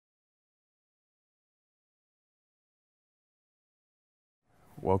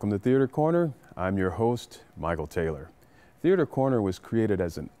Welcome to Theater Corner. I'm your host, Michael Taylor. Theater Corner was created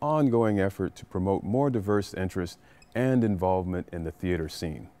as an ongoing effort to promote more diverse interest and involvement in the theater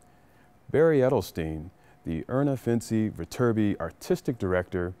scene. Barry Edelstein, the Erna Finzi Viterbi Artistic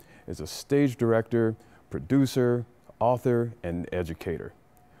Director, is a stage director, producer, author, and educator.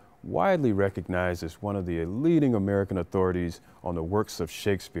 Widely recognized as one of the leading American authorities on the works of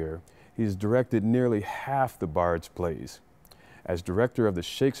Shakespeare, he has directed nearly half the Bard's plays. As director of the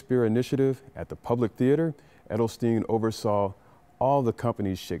Shakespeare Initiative at the Public Theater, Edelstein oversaw all the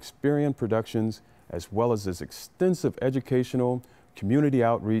company's Shakespearean productions, as well as its extensive educational, community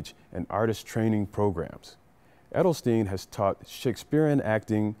outreach, and artist training programs. Edelstein has taught Shakespearean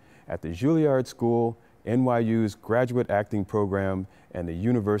acting at the Juilliard School, NYU's Graduate Acting Program, and the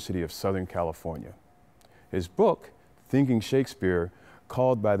University of Southern California. His book, Thinking Shakespeare,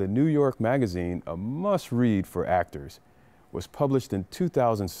 called by the New York Magazine a must-read for actors, was published in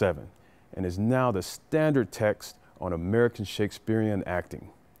 2007 and is now the standard text on American Shakespearean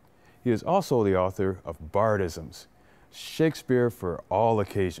acting. He is also the author of Bardisms, Shakespeare for All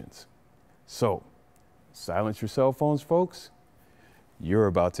Occasions. So, silence your cell phones, folks. You're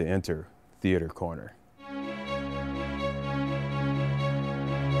about to enter Theater Corner.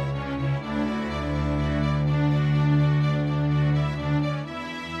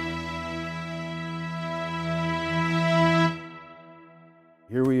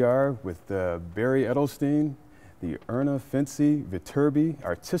 Here we are with Barry Edelstein, the Erna Finzi Viterbi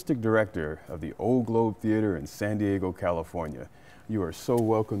Artistic Director of the Old Globe Theater in San Diego, California. You are so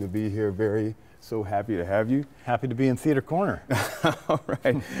welcome to be here, Barry. So happy to have you. Happy to be in Theater Corner. All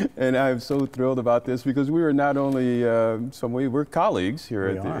right, and I'm so thrilled about this because we are not only we're colleagues here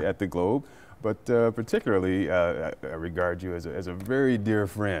at the Globe, but particularly I regard you as a very dear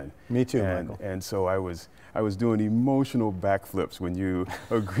friend. Me too, Michael. And so I was doing emotional backflips when you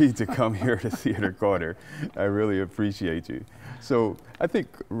agreed to come here to Theater Corner. I really appreciate you. So I think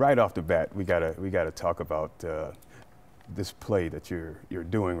right off the bat we gotta talk about this play that you're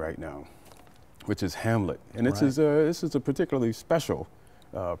doing right now, which is Hamlet, and this is a particularly special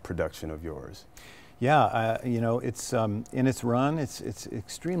production of yours. Yeah, you know, it's in its run, it's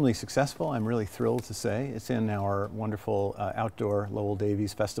extremely successful. I'm really thrilled to say. It's in our wonderful outdoor Lowell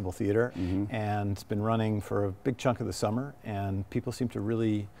Davies Festival Theater, and it's been running for a big chunk of the summer, and people seem to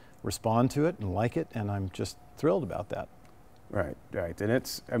really respond to it and like it, and I'm just thrilled about that. Right, and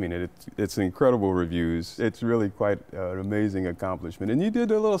it's incredible reviews. It's really quite an amazing accomplishment. And you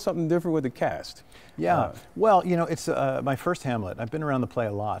did a little something different with the cast. Yeah, well, you know, it's my first Hamlet. I've been around the play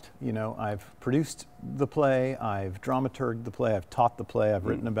a lot. You know, I've produced the play, I've dramaturged the play, I've taught the play, I've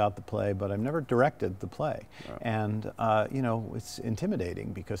written about the play, but I've never directed the play. And, you know, it's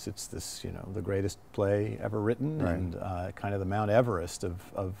intimidating because it's this, you know, the greatest play ever written and kind of the Mount Everest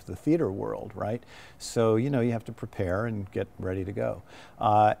of the theater world, right? So, you know, you have to prepare and get ready to go.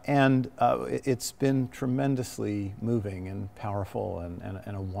 It's been tremendously moving and powerful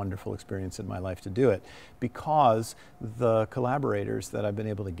and a wonderful experience in my life to do it, because the collaborators that I've been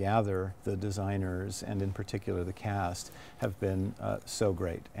able to gather, the designers and in particular the cast, have been so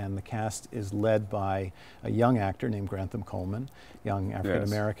great. And the cast is led by a young actor named Grantham Coleman, young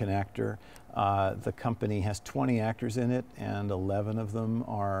African-American actor. The company has 20 actors in it, and 11 of them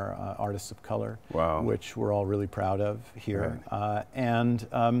are artists of color, which we're all really proud of here. And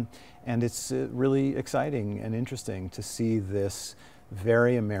it's really exciting and interesting to see this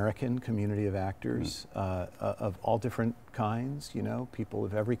very American community of actors of all different kinds, you know, people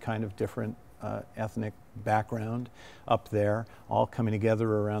of every kind of different ethnic background up there, all coming together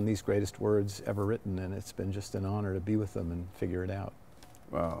around these greatest words ever written, and it's been just an honor to be with them and figure it out.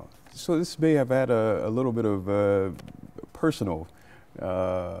 Wow. So this may have had a little bit of personal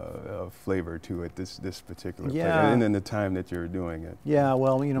flavor to it, this particular play, and in the time that you're doing it. Yeah,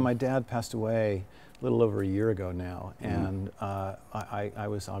 well, you know, my dad passed away a little over a year ago now, and I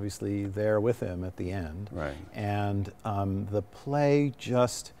was obviously there with him at the end. And the play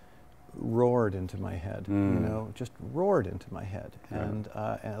just roared into my head, you know, just roared into my head. And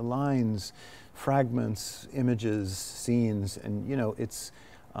lines, fragments, images, scenes, and, you know, it's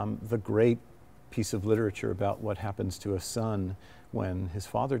the great piece of literature about what happens to a son when his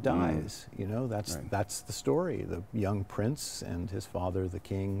father dies. You know, that's the story. The young prince and his father, the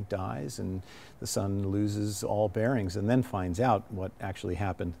king, dies, and the son loses all bearings and then finds out what actually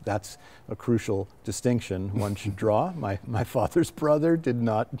happened. That's a crucial distinction one should draw. My father's brother did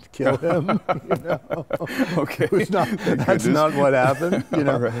not kill him. You know? Okay. That's not what happened. You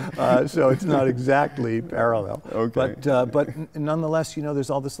know, so it's not exactly parallel. Okay. But nonetheless, you know, there's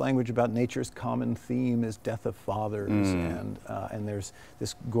all this language about nature's common theme is death of fathers, and and there's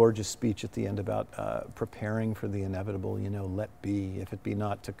this gorgeous speech at the end about preparing for the inevitable, you know, let be, if it be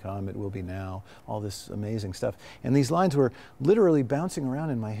not to come, it will be now, all this amazing stuff. And these lines were literally bouncing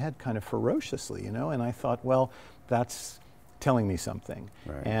around in my head kind of ferociously, you know, and I thought, well, that's telling me something.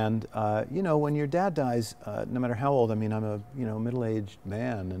 Right. And you know, when your dad dies, no matter how old, I mean, I'm a middle-aged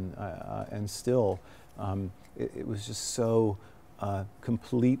man, and still, it was just so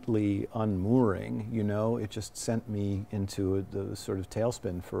completely unmooring. You know, it just sent me into the sort of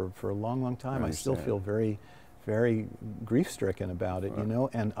tailspin for a long, long time. I still feel very, very grief-stricken about it. You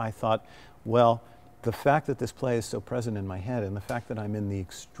know, and I thought, well, the fact that this play is so present in my head, and the fact that I'm in the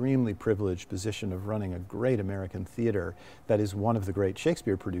extremely privileged position of running a great American theater that is one of the great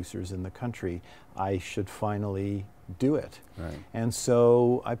Shakespeare producers in the country, I should finally do it. Right. And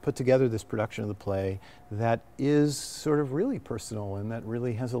so I put together this production of the play that is sort of really personal, and that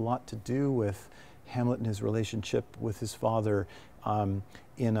really has a lot to do with Hamlet and his relationship with his father.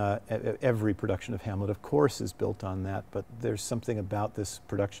 Every production of Hamlet, of course, is built on that, but there's something about this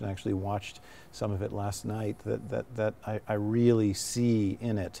production, I actually watched some of it last night, that I really see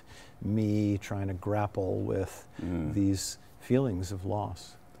in it me trying to grapple with these feelings of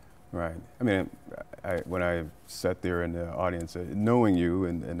loss. Right. I mean, when I sat there in the audience, knowing you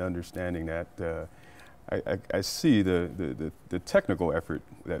and understanding that, I see the technical effort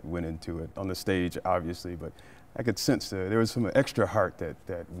that went into it on the stage, obviously, but I could sense there was some extra heart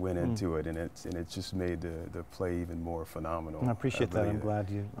that went into it, and it just made the play even more phenomenal. I appreciate that. I'm glad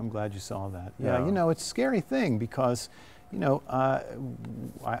you saw that. Yeah, you know, it's a scary thing because, you know,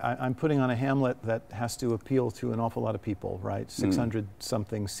 I'm putting on a Hamlet that has to appeal to an awful lot of people, right? 600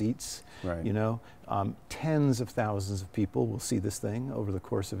 something seats. Right. You know, tens of thousands of people will see this thing over the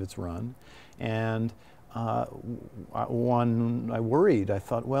course of its run, and I worried. I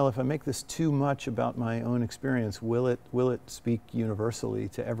thought, well, if I make this too much about my own experience, will it speak universally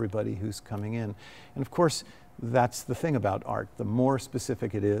to everybody who's coming in? And of course, that's the thing about art. The more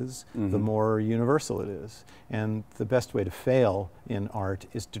specific it is, the more universal it is. And the best way to fail in art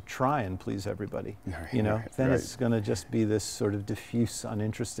is to try and please everybody. Right, you know, then it's going to just be this sort of diffuse,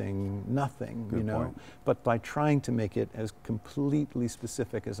 uninteresting nothing. Good, you know. Point. But by trying to make it as completely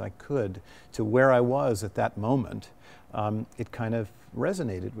specific as I could to where I was at that moment, it kind of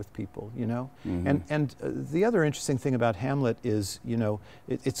resonated with people, you know. And the other interesting thing about Hamlet is, you know,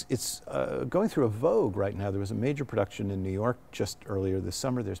 it's going through a vogue right now. There was a major production in New York just earlier this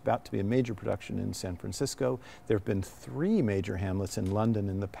summer. There's about to be a major production in San Francisco. There have been 3 major Hamlets in London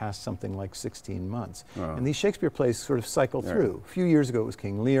in the past something like 16 months. Wow. And these Shakespeare plays sort of cycle through. A few years ago it was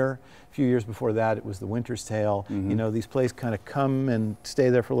King Lear. A few years before that it was The Winter's Tale. You know, these plays kind of come and stay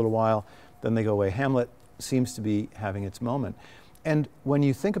there for a little while, then they go away. Hamlet seems to be having its moment. And when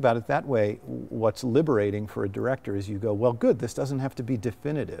you think about it that way, what's liberating for a director is you go, well, good, this doesn't have to be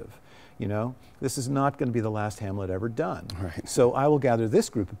definitive. You know, this is not going to be the last Hamlet ever done. Right. So I will gather this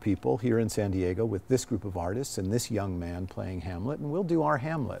group of people here in San Diego with this group of artists and this young man playing Hamlet, and we'll do our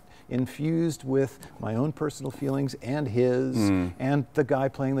Hamlet, infused with my own personal feelings and his, and the guy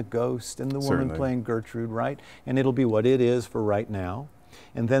playing the ghost and the woman playing Gertrude, right? And it'll be what it is for right now.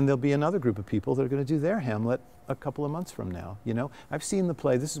 And then there'll be another group of people that are going to do their Hamlet a couple of months from now. You know, I've seen the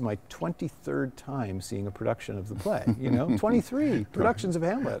play. This is my 23rd time seeing a production of the play. You know, 23 productions of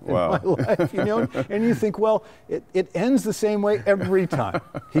Hamlet in my life. You know, and you think, well, it ends the same way every time.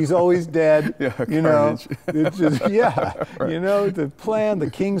 He's always dead. You know, it's just you know, the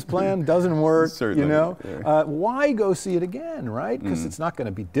king's plan doesn't work. You know, why go see it again, right? Because it's not going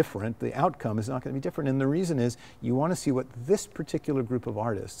to be different. The outcome is not going to be different, and the reason is you want to see what this particular group of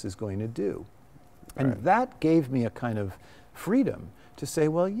artists is going to do. And that gave me a kind of freedom to say,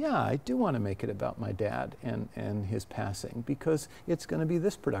 well, yeah, I do want to make it about my dad and his passing, because it's going to be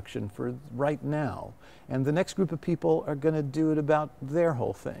this production for right now. And the next group of people are going to do it about their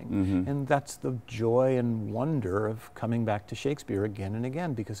whole thing. And that's the joy and wonder of coming back to Shakespeare again and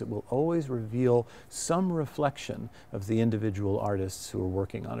again, because it will always reveal some reflection of the individual artists who are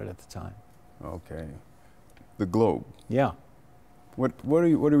working on it at the time. Okay. The Globe. Yeah. What are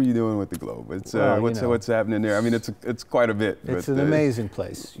you doing with the Globe? It's what's happening there? I mean, it's quite a bit. It's an amazing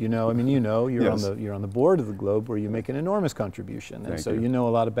place. You know, I mean, you're on the board of the Globe, where you make an enormous contribution, and so you know a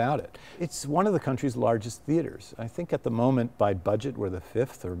lot about it. It's one of the country's largest theaters. I think at the moment, by budget, we're the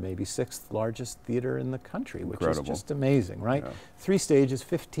 5th or maybe 6th largest theater in the country, which is just amazing, right? Yeah. 3 stages,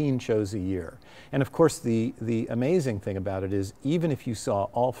 15 shows a year, and of course, the amazing thing about it is, even if you saw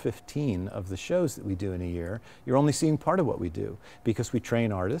all 15 of the shows that we do in a year, you're only seeing part of what we do. because we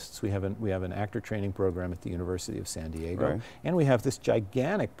train artists. We have an actor training program at the University of San Diego, Right. and we have this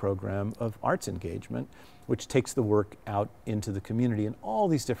gigantic program of arts engagement, which takes the work out into the community in all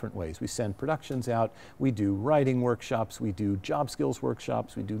these different ways. We send productions out, we do writing workshops, we do job skills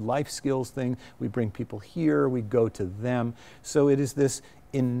workshops, we do life skills thing, we bring people here, we go to them. So it is this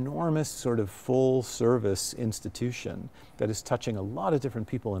enormous sort of full service institution that is touching a lot of different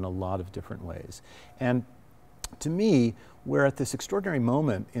people in a lot of different ways. And to me, we're at this extraordinary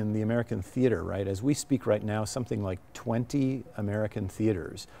moment in the American theater, right? As we speak right now, something like 20 American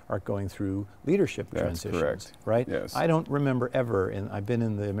theaters are going through leadership transitions, correct. right? Yes. I don't remember ever, and I've been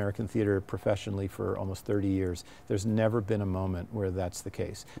in the American theater professionally for almost 30 years, there's never been a moment where that's the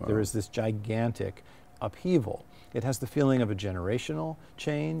case. Wow. There is this gigantic upheaval. It has the feeling of a generational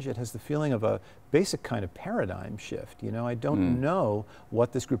change. It has the feeling of a basic kind of paradigm shift. You know, I don't know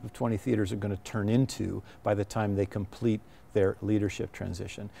what this group of 20 theaters are going to turn into by the time they complete their leadership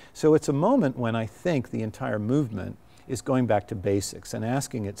transition. So it's a moment when I think the entire movement is going back to basics and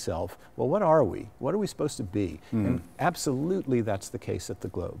asking itself, well, what are we? What are we supposed to be? And absolutely that's the case at the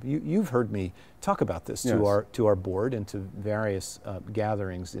Globe. You've heard me talk about this Yes. to our board and to various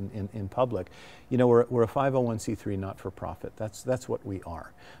gatherings in public. You know, we're a 501c3 not-for-profit. That's what we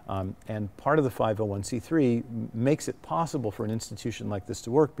are. And part of the 501c3 makes it possible for an institution like this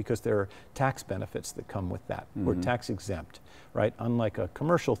to work because there are tax benefits that come with that. We're tax exempt, right? Unlike a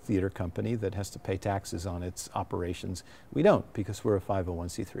commercial theater company that has to pay taxes on its operations, we don't because we're a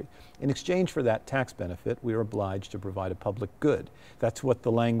 501c3. In exchange for that tax benefit, we are obliged to provide a public good. That's what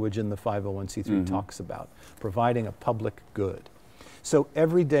the language in the 501c3 talks about, providing a public good. So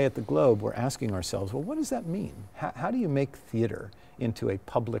every day at the Globe, we're asking ourselves, well, what does that mean? How do you make theater into a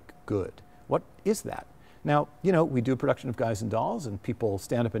public good? What is that? Now, you know, we do a production of Guys and Dolls, and people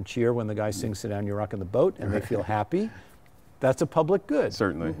stand up and cheer when the guy sings "Sit Down, You're Rockin' the Boat," and they feel happy. That's a public good.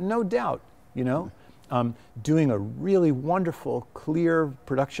 Certainly. No doubt, you know. Doing a really wonderful, clear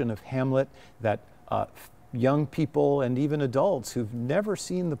production of Hamlet that young people and even adults who've never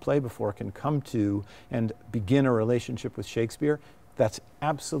seen the play before can come to and begin a relationship with Shakespeare, that's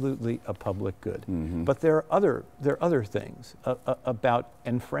absolutely a public good. But there are other things about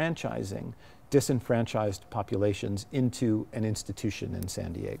enfranchising disenfranchised populations into an institution in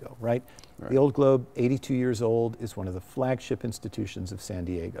San Diego, right? The Old Globe, 82 years old, is one of the flagship institutions of San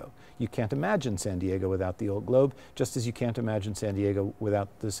Diego. You can't imagine San Diego without the Old Globe, just as you can't imagine San Diego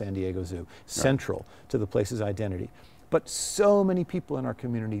without the San Diego Zoo. Central to the place's identity. But so many people in our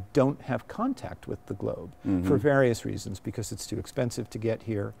community don't have contact with the Globe for various reasons, because it's too expensive to get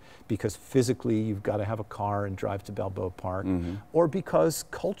here, because physically you've got to have a car and drive to Balboa Park, or because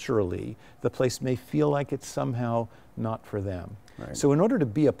culturally the place may feel like it's somehow not for them. Right. So in order to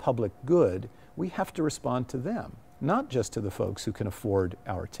be a public good, we have to respond to them, not just to the folks who can afford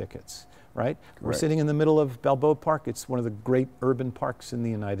our tickets. Right? We're sitting in the middle of Balboa Park. It's one of the great urban parks in the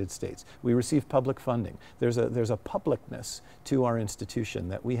United States. We receive public funding. There's a publicness to our institution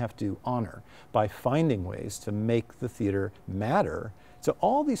that we have to honor by finding ways to make the theater matter to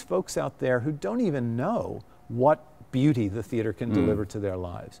all these folks out there who don't even know what beauty the theater can deliver to their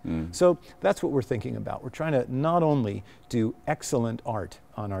lives. So that's what we're thinking about. We're trying to not only do excellent art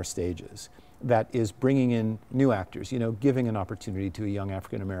on our stages, that is bringing in new actors, you know, giving an opportunity to a young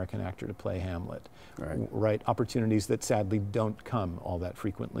African-American actor to play Hamlet, right? Opportunities that sadly don't come all that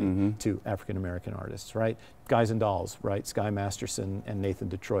frequently to African-American artists, right? Guys and Dolls, right? Sky Masterson and Nathan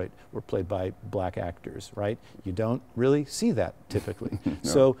Detroit were played by black actors, right? You don't really see that typically.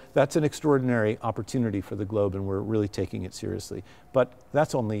 So that's an extraordinary opportunity for the Globe, and we're really taking it seriously. But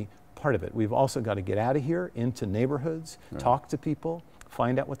that's only part of it. We've also got to get out of here into neighborhoods, talk to people,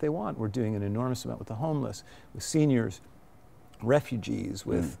 find out what they want. We're doing an enormous amount with the homeless, with seniors, refugees,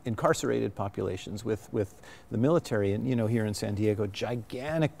 with incarcerated populations, with the military. And you know, here in San Diego,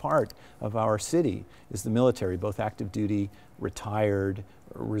 gigantic part of our city is the military, both active duty, retired,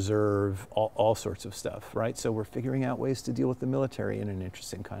 reserve, all sorts of stuff, right? So we're figuring out ways to deal with the military in an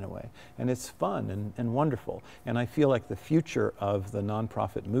interesting kind of way. And it's fun and wonderful. And I feel like the future of the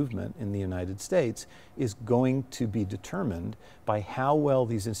nonprofit movement in the United States is going to be determined by how well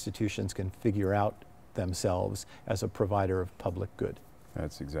these institutions can figure out themselves as a provider of public good.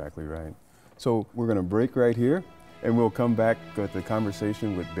 That's exactly right. So we're going to break right here, and we'll come back with the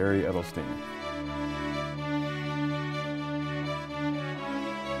conversation with Barry Edelstein.